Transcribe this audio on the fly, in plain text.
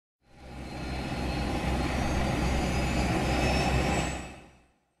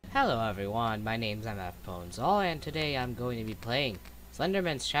Hello everyone, my name's MFPonesall, and today I'm going to be playing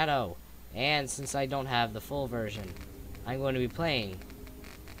Slenderman's Shadow. And since I don't have the full version, I'm going to be playing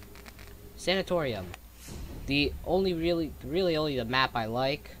Sanitarium. The only really only the map I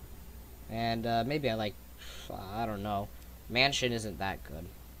like, and maybe I like, I don't know, Mansion isn't that good.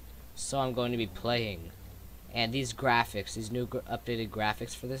 So I'm going to be playing. And these graphics, these new updated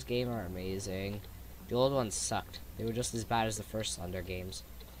graphics for this game are amazing. The old ones sucked. They were just as bad as the first Slender games.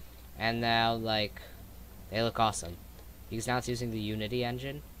 And now, like, they look awesome. Because now it's using the Unity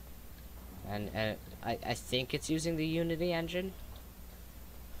engine. And I think it's using the Unity engine.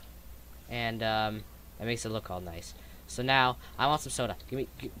 And, that makes it look all nice. So now, I want some soda.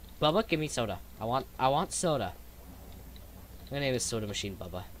 Bubba, give me soda. I want soda. My name is Soda Machine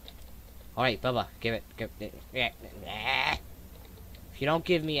Bubba. Alright, Bubba, give it. If you don't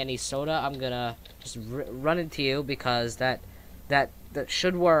give me any soda, I'm gonna just run into you, because that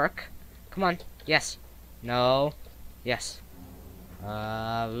should work. Come on. Yes. No. Yes.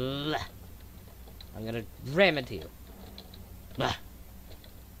 I'm gonna ram into you.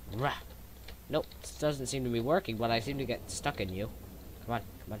 Nope. This doesn't seem to be working, but I seem to get stuck in you. Come on.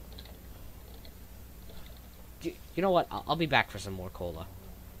 Come on. You know what? I'll be back for some more cola.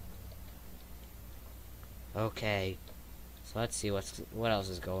 Okay. So let's see what else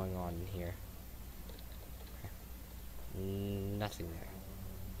is going on in here. Nothing there.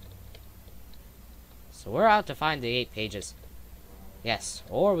 So we're out to find the 8 pages. Yes,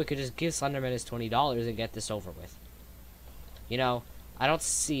 or we could just give Slenderman his $20 and get this over with. You know, I don't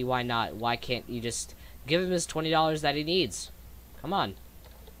see why not. Why can't you just give him his $20 that he needs? Come on.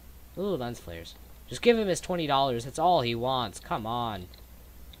 Ooh, lens flares. Just give him his $20. That's all he wants. Come on.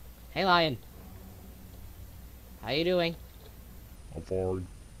 Hey, Lion. How you doing? I'm fine.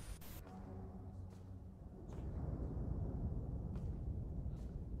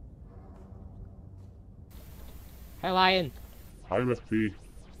 Hey, Lion. Hi, MFP.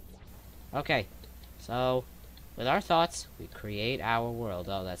 Okay, so with our thoughts, we create our world.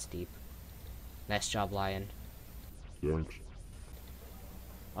 Oh, that's deep. Nice job, Lion. Thanks.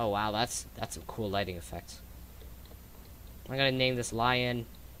 Oh wow, that's some cool lighting effects. I'm gonna name this Lion.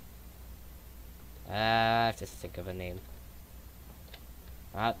 I have to think of a name.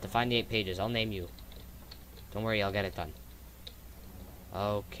 To find the 8 pages, I'll name you. Don't worry, I'll get it done.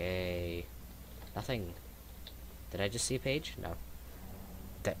 Okay. Nothing. Did I just see a page? No.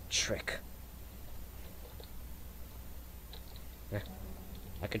 That trick.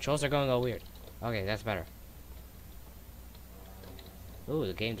 My controls are going all weird. Okay, that's better. Ooh,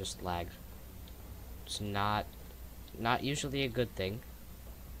 the game just lagged. It's not usually a good thing.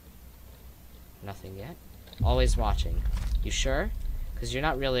 Nothing yet. Always watching. You sure? Because you're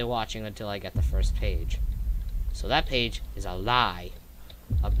not really watching until I get the first page. So that page is a lie.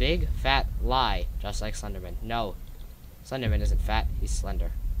 A big, fat lie. Just like Slenderman. No. Slenderman isn't fat. He's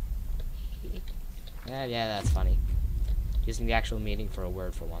slender. Yeah, that's funny. Using the actual meaning for a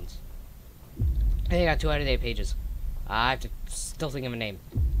word for once. I think I got 2 out of 8 pages. I have to still think of a name.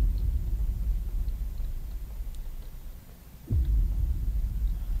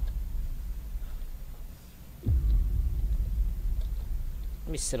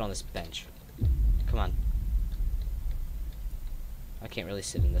 Let me sit on this bench. Come on. I can't really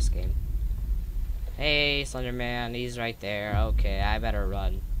sit in this game. Hey, Slenderman, he's right there. Okay, I better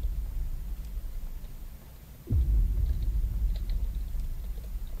run.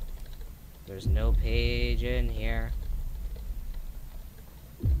 There's no page in here.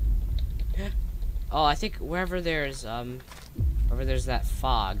 Oh, I think wherever there's that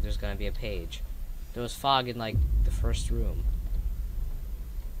fog, there's gonna be a page. There was fog in, like, the first room.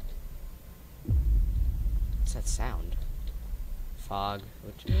 What's that sound? Fog.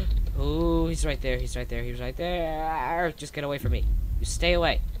 Ooh, he's right there. He's right there. He's right there. Just get away from me. You stay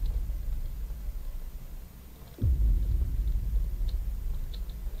away.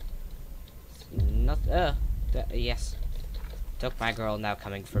 Nothing. Yes. Took my girl, now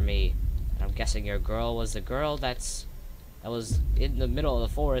coming for me. And I'm guessing your girl was the girl that was in the middle of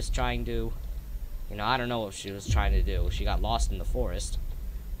the forest trying to, you know, I don't know what she was trying to do. She got lost in the forest.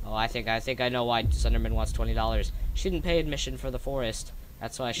 Oh, I think I know why Slenderman wants $20. She didn't pay admission for the forest.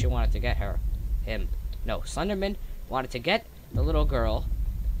 That's why she wanted to get him. No, Slenderman wanted to get the little girl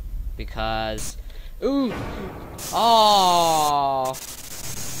because, ooh, oh,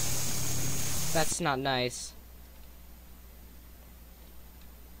 that's not nice.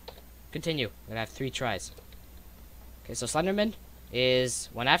 Continue. I'm gonna have 3 tries. Okay, so Slenderman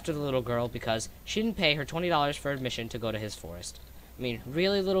went after the little girl because she didn't pay her $20 for admission to go to his forest. I mean,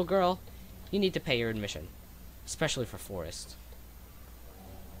 really, little girl? You need to pay your admission. Especially for forest.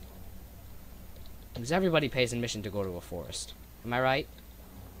 Because everybody pays admission to go to a forest. Am I right?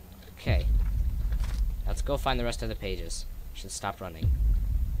 Okay. Let's go find the rest of the pages. Should stop running.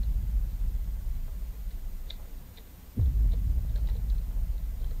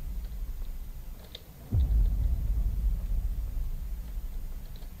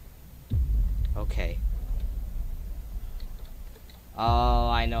 Okay. Oh,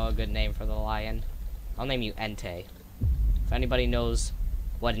 I know a good name for the lion. I'll name you Entei. If anybody knows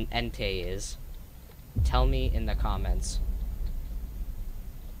what an Entei is, tell me in the comments.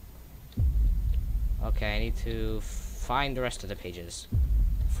 Okay, I need to find the rest of the pages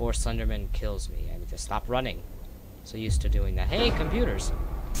before Slenderman kills me. I need to stop running. So used to doing that. Hey, computers!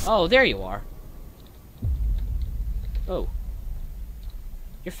 Oh, there you are. Oh.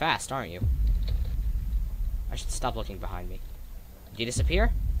 You're fast, aren't you? I should stop looking behind me. Did you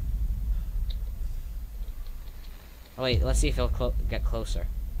disappear? Oh wait, let's see if he'll get closer.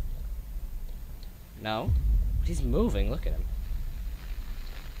 No? But he's moving, look at him.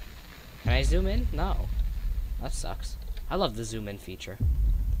 Can I zoom in? No. That sucks. I love the zoom in feature.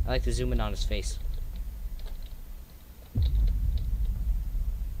 I like to zoom in on his face.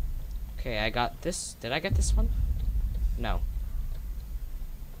 Okay, I got this. Did I get this one? No.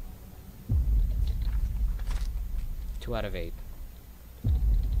 2 out of 8.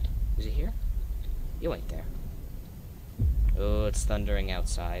 Is he here? You ain't there. Oh, it's thundering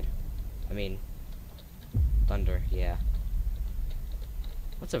outside. I mean, thunder, yeah.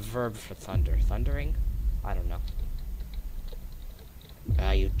 What's a verb for thunder? Thundering? I don't know.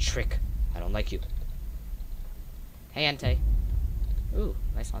 Ah, you trick. I don't like you. Hey, Entei. Ooh,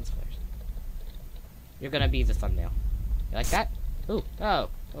 nice lens flares. You're gonna be the thumbnail. You like that? Ooh, oh,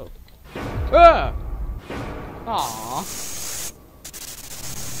 oh. Ah! Aww.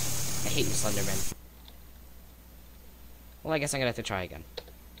 I hate you, Slenderman. Well, I guess I'm gonna have to try again.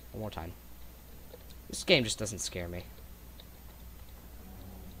 One more time. This game just doesn't scare me.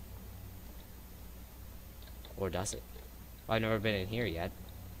 Or does it? Well, I've never been in here yet.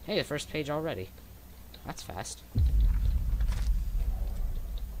 Hey, the first page already. That's fast.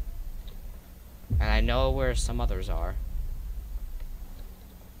 And I know where some others are.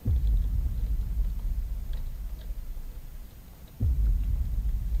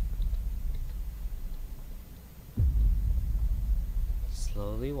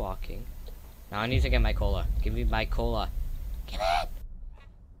 Slowly walking. Now I need to get my cola. Give me my cola. Give it!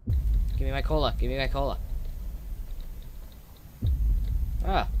 Give me my cola. Give me my cola.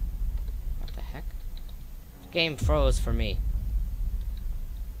 Ah. What the heck? Game froze for me.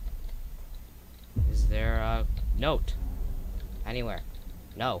 Is there a note? Anywhere?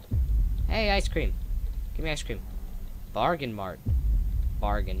 No. Hey, ice cream. Give me ice cream. Bargain Mart.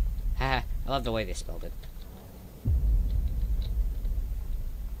 Bargain. Haha. I love the way they spelled it.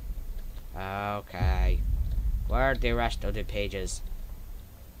 Okay. Where are the rest of the pages?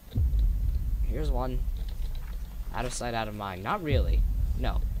 Here's one. Out of sight, out of mind. Not really.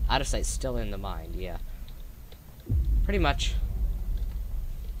 No. Out of sight, still in the mind. Yeah. Pretty much.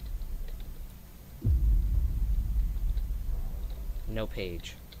 No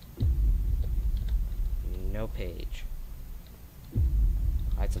page. No page.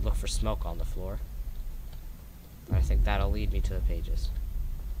 I have to look for smoke on the floor. I think that'll lead me to the pages.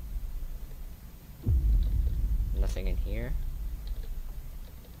 Nothing in here.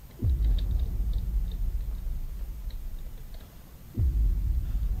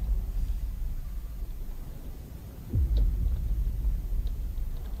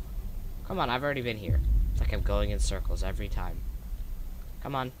 Come on, I've already been here. It's like I'm going in circles every time.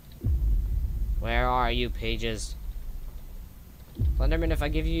 Come on. Where are you, pages? Slenderman, if I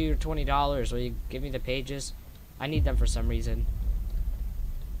give you your $20, will you give me the pages? I need them for some reason.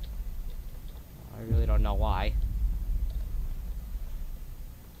 I really don't know why.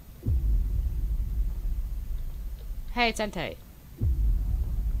 Hey, it's Entei.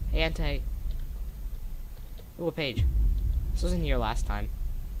 Hey, Entei. Ooh, a page. This wasn't here last time.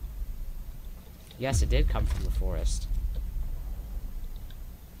 Yes, it did come from the forest.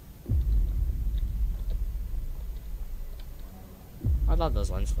 I love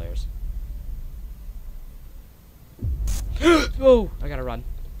those lens flares. Oh, I gotta run.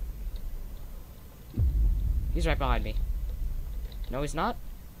 He's right behind me. No, he's not?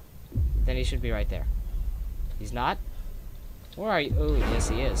 Then he should be right there. He's not? Where are you? Oh, yes,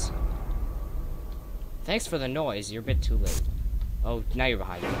 he is. Thanks for the noise. You're a bit too late. Oh, now you're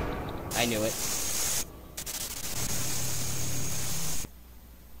behind me. I knew it.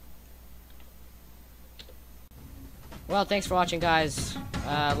 Well, thanks for watching, guys.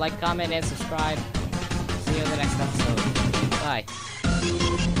 Like, comment, and subscribe. See you in the next episode. Bye.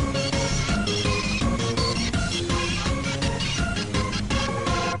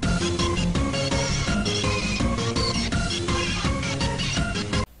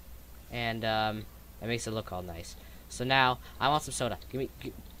 and it makes it look all nice. So now I want some soda.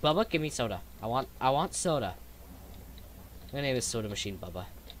 Bubba, give me soda. I want soda. My name is Soda Machine Bubba.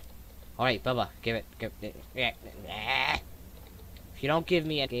 Alright, Bubba, give it. If you don't give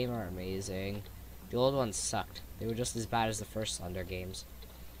me a game are amazing. The old ones sucked. They were just as bad as the first Slender games.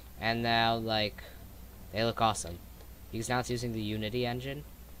 And now, like, they look awesome. Because now it's using the Unity engine.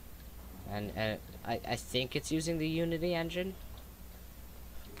 And I think it's using the Unity engine.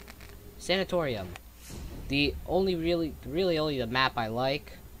 Sanitarium. The only only the map I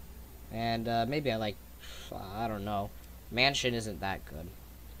like. And maybe I like, I don't know. Mansion isn't that good.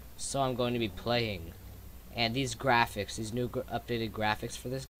 So I'm going to be playing. And these graphics, these new updated graphics for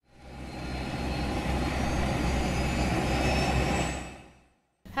this.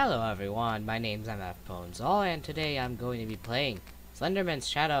 Hello everyone, my name's MFPonesall, and today I'm going to be playing Slenderman's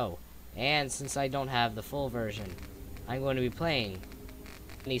Shadow. And since I don't have the full version, I'm going to be playing.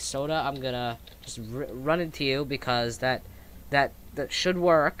 Any soda, I'm gonna just run into you because that should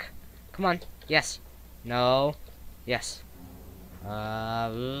work. Come on, yes, no, yes.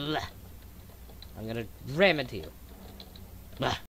 I'm gonna ram into you.